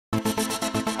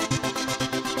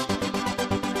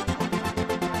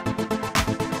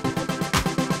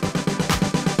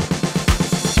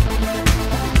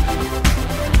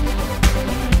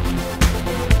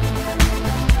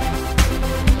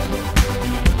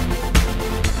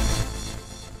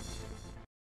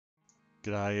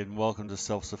G'day and welcome to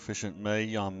Self-Sufficient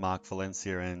Me. I'm Mark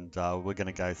Valencia and we're going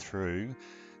to go through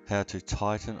how to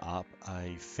tighten up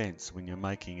a fence when you're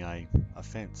making a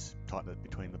fence, tighten it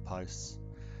between the posts.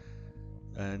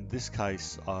 In this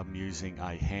case I'm using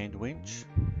a hand winch,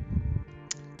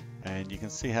 and you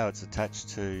can see how it's attached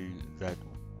to that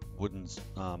wooden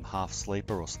half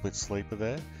sleeper or split sleeper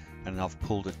there, and I've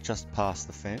pulled it just past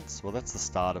the fence. Well, that's the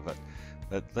start of it,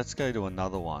 but let's go to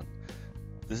another one.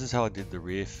 This is how I did the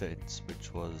rear fence,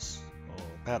 which was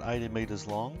about 80 meters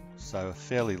long, so a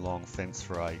fairly long fence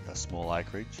for a small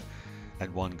acreage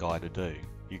and one guy to do.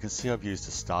 You can see I've used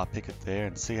a star picket there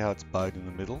and see how it's bowed in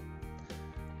the middle.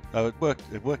 Oh,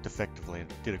 it worked effectively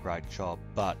and it did a great job,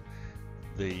 but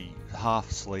the half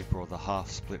sleeper or the half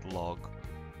split log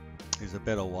is a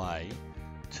better way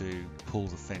to pull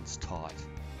the fence tight.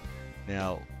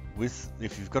 Now, if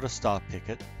you've got a star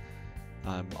picket,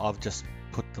 I've just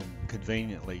put them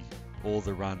conveniently all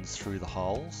the runs through the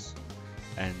holes,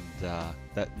 and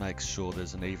that makes sure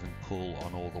there's an even pull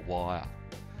on all the wire.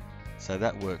 So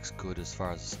that works good as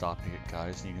far as the star picket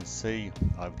goes. And you can see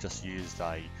I've just used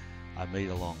a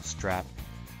meter long strap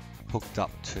hooked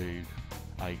up to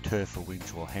a turfer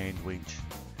winch or hand winch,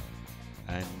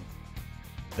 and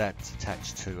that's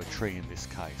attached to a tree in this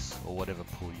case, or whatever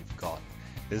pull you've got.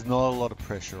 There's not a lot of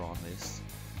pressure on this.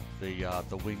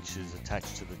 The winch is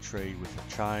attached to the tree with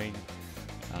a chain.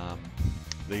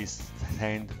 These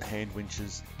hand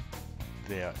winches,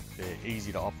 they're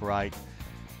easy to operate.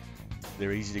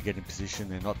 They're easy to get in position.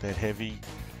 They're not that heavy.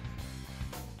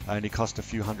 Only cost a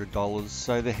few $100s,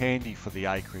 so they're handy for the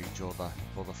acreage or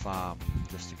the farm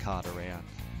just to cart around.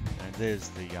 And there's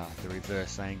the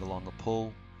reverse angle on the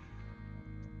pull,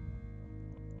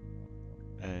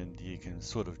 and you can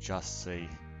sort of just see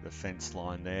the fence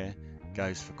line there.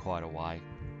 Goes for quite a way.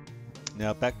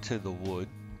 Now back to the wood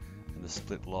and the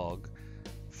split log.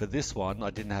 For this one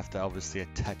I didn't have to obviously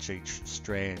attach each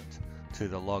strand to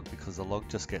the log, because the log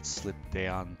just gets slipped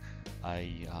down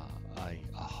a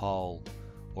hole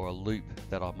or a loop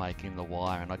that I make in the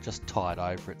wire, and I just tie it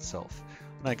over itself.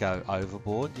 I don't go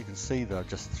overboard. You can see that I've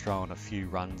just thrown a few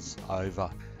runs over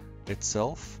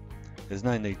itself. There's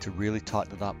no need to really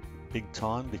tighten it up big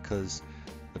time, because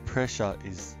the pressure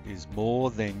is more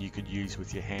than you could use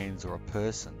with your hands or a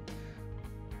person,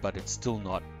 but it's still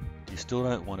not, you still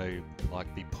don't want to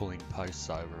like be pulling posts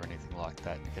over or anything like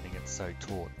that and getting it so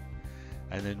taut.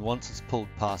 And then once it's pulled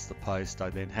past the post, I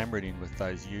then hammer it in with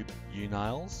those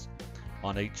U-nails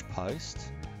on each post,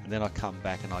 and then I come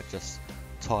back and I just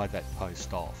tie that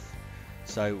post off.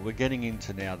 So we're getting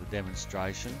into now the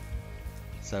demonstration,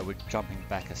 so we're jumping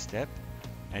back a step.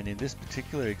 And in this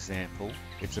particular example,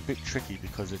 it's a bit tricky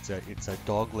because it's a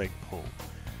dog leg pull.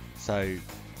 So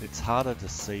it's harder to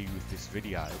see with this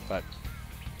video, but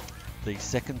the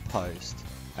second post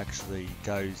actually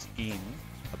goes in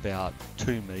about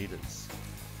 2 meters.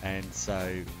 And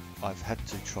so I've had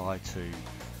to try to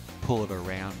pull it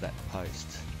around that post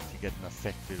to get an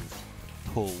effective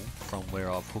pull from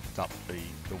where I've hooked up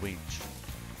the winch.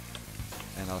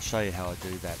 And I'll show you how I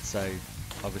do that. So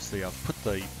obviously I've put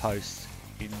the post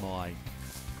in my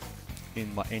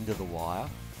end of the wire,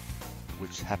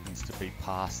 which happens to be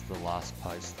past the last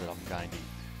post that I'm going to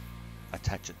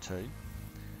attach it to.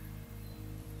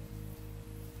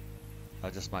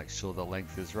 I just make sure the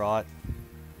length is right,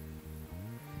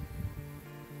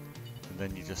 and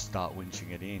then you just start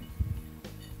winching it in.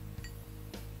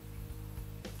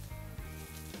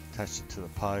 Attach it to the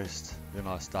post, then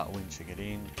I start winching it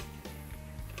in.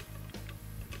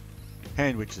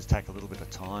 Hand winches take a little bit of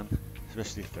time,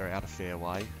 especially if they're out of fair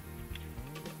way,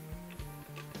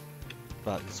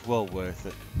 but it's well worth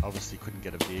it. Obviously couldn't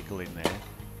get a vehicle in there.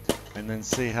 And then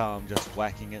see how I'm just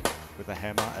whacking it with a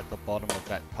hammer at the bottom of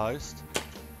that post.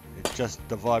 It's just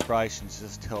the vibrations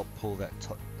just help pull that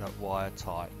wire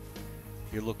tight.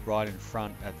 If you look right in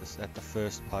front at the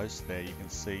first post there, you can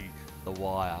see the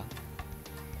wire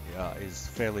is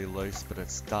fairly loose, but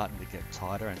it's starting to get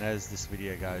tighter, and as this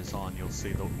video goes on you'll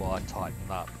see the wire tighten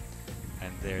up.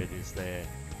 And there it is there.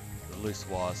 The loose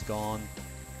wire's gone.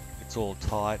 It's all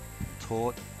tight and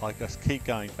taut. I just keep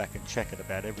going back and check it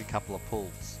about every couple of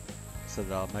pulls so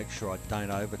that I'll make sure I don't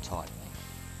over tighten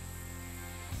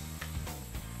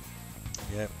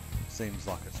it. Yep, seems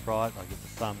like it's right. I give the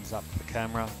thumbs up to the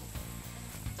camera.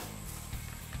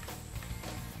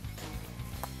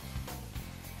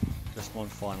 Just one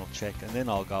final check, and then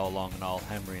I'll go along and I'll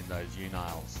hammer in those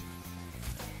U-nails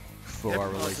before I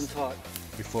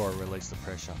release the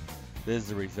pressure. There's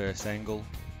the reverse angle.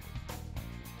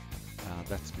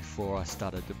 That's before I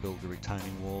started to build the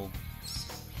retaining wall.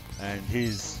 And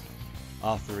here's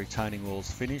after the retaining wall's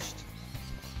finished.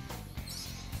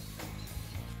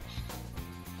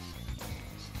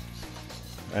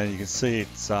 and you can see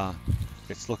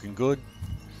it's looking good.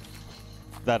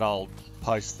 That old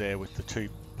post there with the two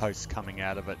posts coming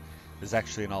out of it is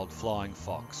actually an old flying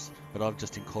fox, but I've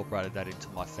just incorporated that into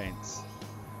my fence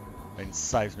and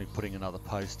saves me putting another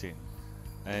post in.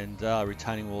 And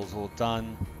retaining walls all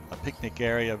done. A picnic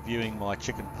area viewing my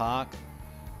chicken park.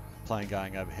 Plane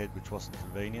going overhead, which wasn't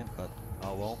convenient, but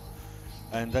oh well.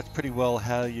 And that's pretty well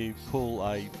how you pull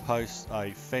a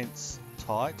fence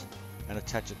tight and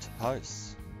attach it to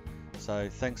posts. So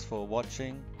thanks for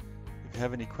watching. If you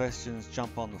have any questions,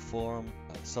 jump on the forum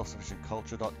at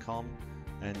selfsufficientculture.com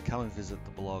and come and visit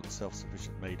the blog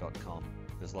selfsufficientme.com.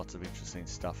 There's lots of interesting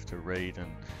stuff to read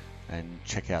and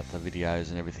check out the videos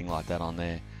and everything like that on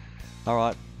there.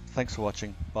 Alright, thanks for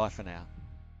watching. Bye for now.